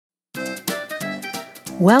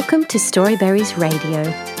Welcome to Storyberries Radio.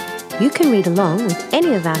 You can read along with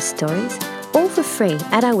any of our stories, all for free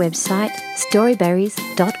at our website,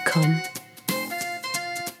 storyberries.com.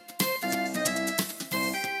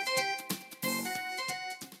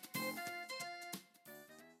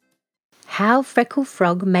 How Freckle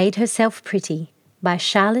Frog Made Herself Pretty by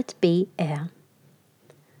Charlotte B. Eyre.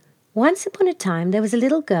 Once upon a time there was a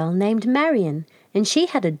little girl named Marion, and she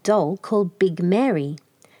had a doll called Big Mary.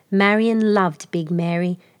 Marion loved Big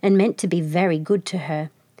Mary and meant to be very good to her,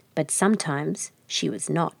 but sometimes she was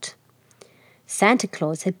not. Santa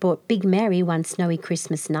Claus had brought Big Mary one snowy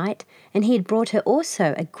Christmas night, and he had brought her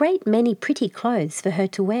also a great many pretty clothes for her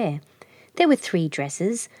to wear. There were 3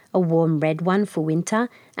 dresses, a warm red one for winter,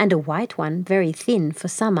 and a white one, very thin, for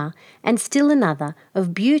summer, and still another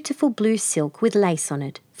of beautiful blue silk with lace on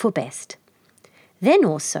it, for best. Then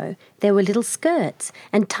also there were little skirts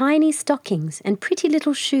and tiny stockings and pretty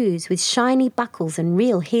little shoes with shiny buckles and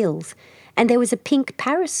real heels, and there was a pink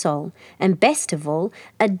parasol, and best of all,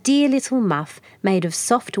 a dear little muff made of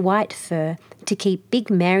soft white fur to keep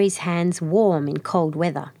Big Mary's hands warm in cold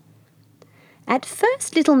weather. At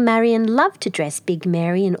first little Marion loved to dress Big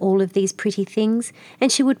Mary in all of these pretty things,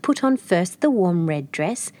 and she would put on first the warm red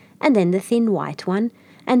dress, and then the thin white one,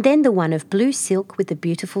 and then the one of blue silk with the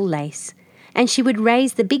beautiful lace. And she would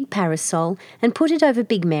raise the big parasol and put it over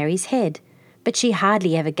Big Mary's head, but she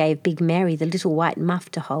hardly ever gave Big Mary the little white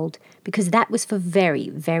muff to hold, because that was for very,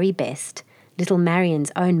 very best. Little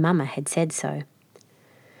Marion's own mamma had said so.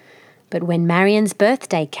 But when Marion's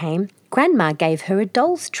birthday came, Grandma gave her a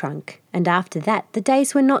doll's trunk, and after that the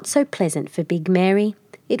days were not so pleasant for Big Mary.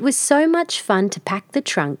 It was so much fun to pack the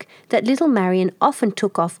trunk that little Marion often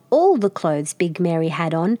took off all the clothes Big Mary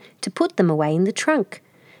had on to put them away in the trunk.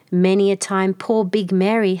 Many a time poor Big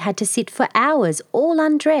Mary had to sit for hours all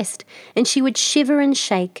undressed, and she would shiver and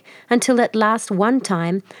shake until at last one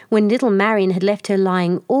time, when little Marion had left her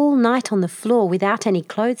lying all night on the floor without any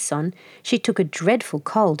clothes on, she took a dreadful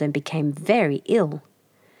cold and became very ill.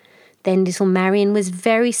 Then little Marion was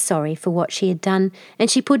very sorry for what she had done,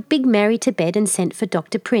 and she put Big Mary to bed and sent for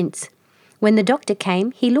Dr. Prince. When the doctor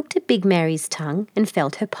came, he looked at Big Mary's tongue and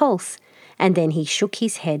felt her pulse, and then he shook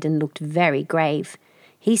his head and looked very grave.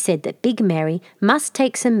 He said that Big Mary must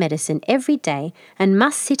take some medicine every day and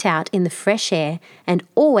must sit out in the fresh air and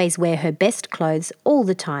always wear her best clothes all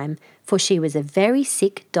the time, for she was a very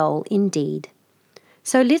sick doll indeed.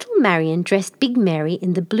 So little Marion dressed Big Mary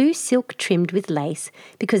in the blue silk trimmed with lace,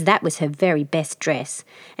 because that was her very best dress,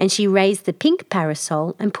 and she raised the pink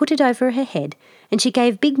parasol and put it over her head, and she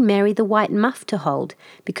gave Big Mary the white muff to hold,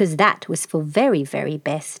 because that was for very, very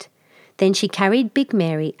best. Then she carried Big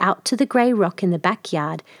Mary out to the grey rock in the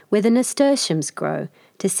backyard where the nasturtiums grow,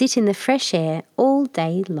 to sit in the fresh air all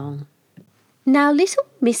day long. Now little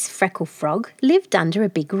Miss Freckle Frog lived under a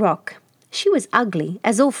big rock. She was ugly,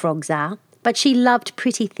 as all frogs are, but she loved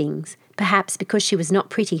pretty things, perhaps because she was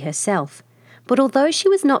not pretty herself. But although she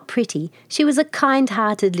was not pretty, she was a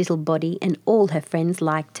kind-hearted little body, and all her friends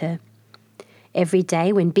liked her. Every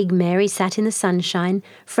day when Big Mary sat in the sunshine,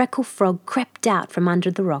 Freckle Frog crept out from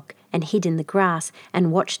under the rock and hid in the grass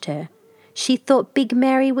and watched her. She thought Big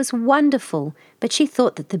Mary was wonderful, but she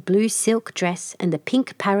thought that the blue silk dress and the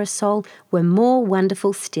pink parasol were more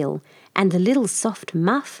wonderful still, and the little soft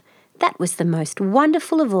muff, that was the most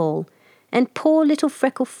wonderful of all. And poor little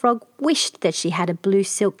Freckle Frog wished that she had a blue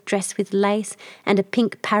silk dress with lace and a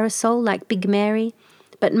pink parasol like Big Mary,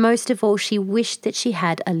 but most of all she wished that she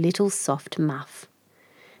had a little soft muff.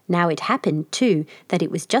 Now it happened, too, that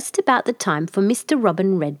it was just about the time for Mr.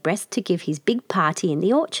 Robin Redbreast to give his big party in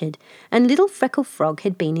the orchard, and little Freckle Frog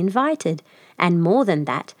had been invited, and more than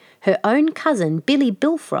that, her own cousin Billy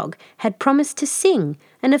Bullfrog had promised to sing,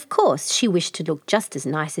 and of course she wished to look just as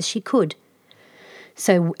nice as she could.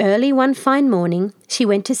 So early one fine morning, she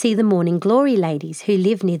went to see the Morning Glory ladies who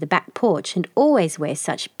live near the back porch and always wear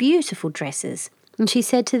such beautiful dresses, and she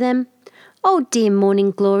said to them, "Oh, dear Morning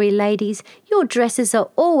Glory ladies, your dresses are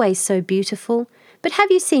always so beautiful, but have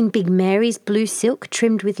you seen Big Mary's blue silk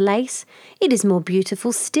trimmed with lace? It is more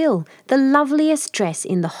beautiful still, the loveliest dress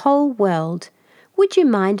in the whole world. Would you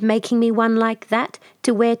mind making me one like that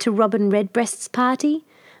to wear to Robin Redbreast's party?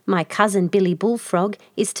 My cousin Billy Bullfrog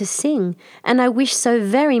is to sing, and I wish so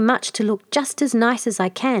very much to look just as nice as I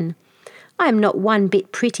can. I am not one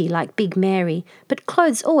bit pretty like Big Mary, but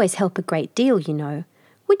clothes always help a great deal, you know.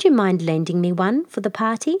 Would you mind lending me one for the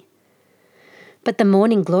party?" But the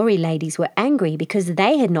Morning Glory ladies were angry because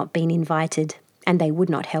they had not been invited, and they would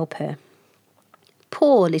not help her.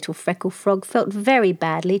 Poor little Freckle Frog felt very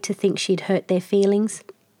badly to think she'd hurt their feelings.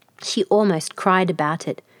 She almost cried about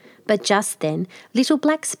it, But just then Little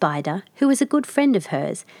Black Spider, who was a good friend of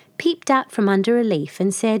hers, peeped out from under a leaf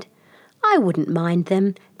and said, "I wouldn't mind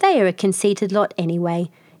them. They are a conceited lot anyway.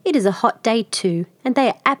 It is a hot day too, and they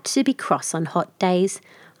are apt to be cross on hot days.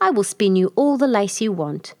 I will spin you all the lace you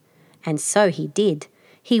want." And so he did.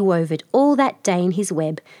 He wove it all that day in his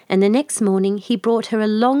web, and the next morning he brought her a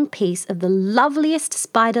long piece of the loveliest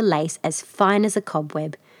spider lace as fine as a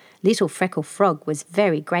cobweb. Little Freckle Frog was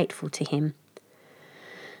very grateful to him.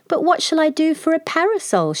 "But what shall I do for a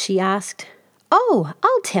parasol?" she asked. "Oh,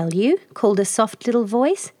 I'll tell you," called a soft little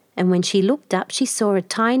voice, and when she looked up she saw a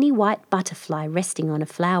tiny white butterfly resting on a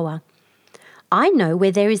flower. "I know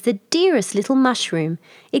where there is the dearest little mushroom.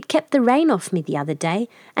 It kept the rain off me the other day,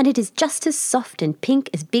 and it is just as soft and pink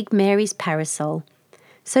as Big Mary's parasol."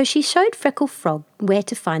 So she showed Freckle Frog where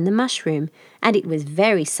to find the mushroom, and it was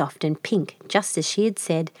very soft and pink, just as she had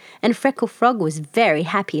said, and Freckle Frog was very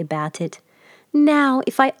happy about it. "Now,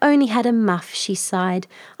 if I only had a muff," she sighed,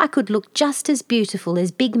 "I could look just as beautiful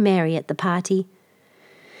as Big Mary at the party."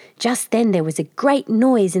 Just then there was a great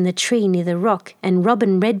noise in the tree near the rock, and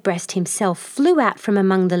Robin Redbreast himself flew out from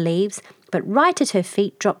among the leaves, but right at her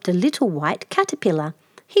feet dropped a little white caterpillar.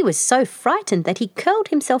 He was so frightened that he curled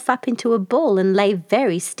himself up into a ball and lay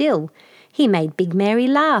very still. He made Big Mary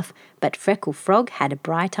laugh, but Freckle Frog had a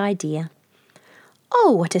bright idea.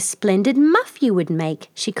 "Oh, what a splendid muff you would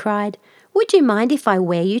make," she cried. "Would you mind if I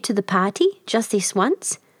wear you to the party, just this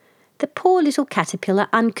once?" The poor little caterpillar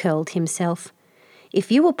uncurled himself. "If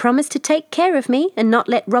you will promise to take care of me and not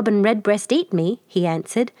let Robin Redbreast eat me," he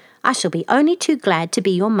answered, "I shall be only too glad to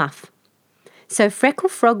be your muff." So Freckle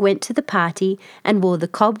Frog went to the party and wore the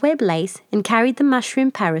cobweb lace and carried the mushroom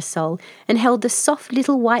parasol and held the soft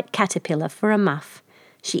little white caterpillar for a muff.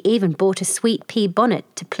 She even bought a sweet pea bonnet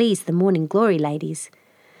to please the Morning Glory ladies.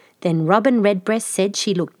 Then Robin Redbreast said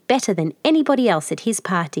she looked better than anybody else at his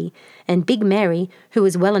party, and Big Mary, who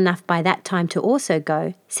was well enough by that time to also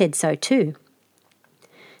go, said so too.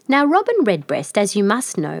 Now Robin Redbreast, as you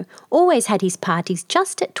must know, always had his parties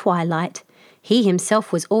just at twilight. He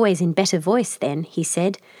himself was always in better voice then, he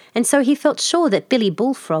said, and so he felt sure that Billy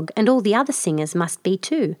Bullfrog and all the other singers must be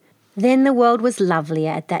too. Then the world was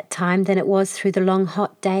lovelier at that time than it was through the long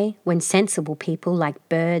hot day, when sensible people like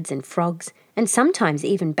birds and frogs, and sometimes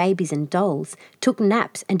even babies and dolls, took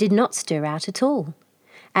naps and did not stir out at all.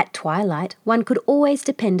 At twilight one could always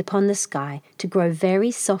depend upon the sky to grow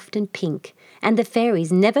very soft and pink, and the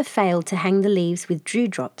fairies never failed to hang the leaves with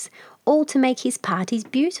dewdrops, all to make his parties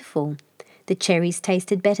beautiful. The cherries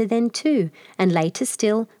tasted better then too, and later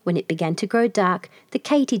still, when it began to grow dark, the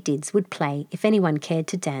katydids would play if anyone cared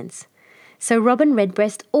to dance. So Robin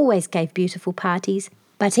Redbreast always gave beautiful parties,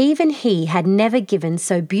 but even he had never given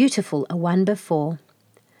so beautiful a one before.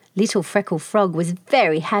 Little Freckle Frog was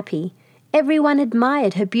very happy. Everyone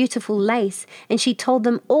admired her beautiful lace, and she told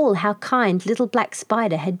them all how kind Little Black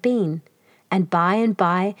Spider had been. And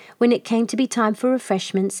by, when it came to be time for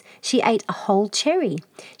refreshments, she ate a whole cherry.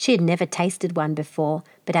 She had never tasted one before,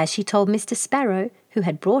 but as she told Mr. Sparrow, who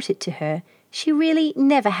had brought it to her, she really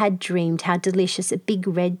never had dreamed how delicious a big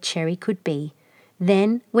red cherry could be.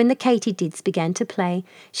 Then, when the katydids began to play,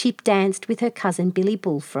 she danced with her cousin Billy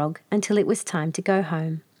Bullfrog until it was time to go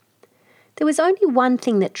home. There was only one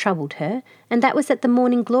thing that troubled her, and that was that the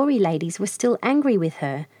Morning Glory ladies were still angry with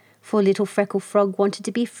her, for little Freckle Frog wanted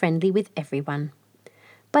to be friendly with everyone.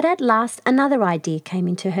 But at last another idea came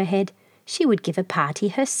into her head. She would give a party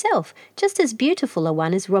herself, just as beautiful a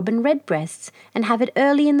one as Robin Redbreast's, and have it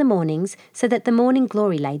early in the mornings so that the Morning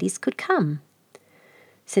Glory ladies could come.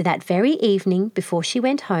 So that very evening, before she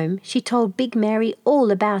went home, she told Big Mary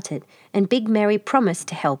all about it, and Big Mary promised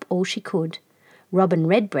to help all she could. Robin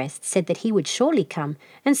Redbreast said that he would surely come,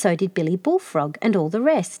 and so did Billy Bullfrog and all the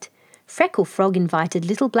rest. Freckle Frog invited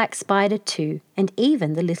Little Black Spider too, and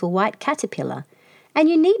even the little white caterpillar. "And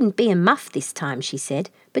you needn't be a muff this time," she said,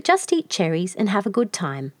 "but just eat cherries and have a good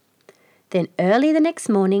time." Then early the next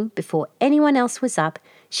morning, before anyone else was up,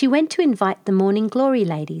 she went to invite the Morning Glory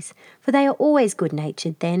ladies, for they are always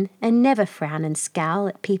good-natured then, and never frown and scowl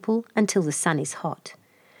at people until the sun is hot.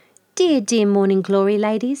 "Dear, dear Morning Glory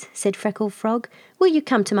ladies," said Freckle Frog, "will you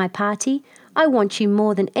come to my party? I want you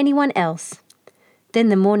more than anyone else." Then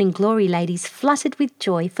the Morning Glory ladies fluttered with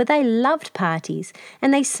joy, for they loved parties,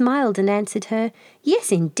 and they smiled and answered her,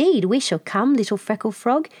 "Yes, indeed, we shall come, little Freckle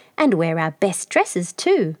Frog, and wear our best dresses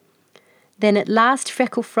too." Then at last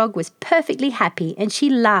Freckle Frog was perfectly happy, and she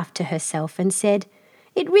laughed to herself and said,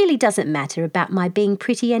 "It really doesn't matter about my being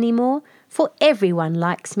pretty any more, for everyone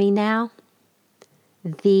likes me now."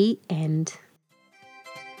 The end.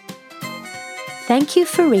 Thank you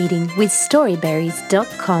for reading with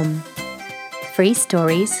Storyberries.com. free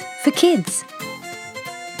stories for kids.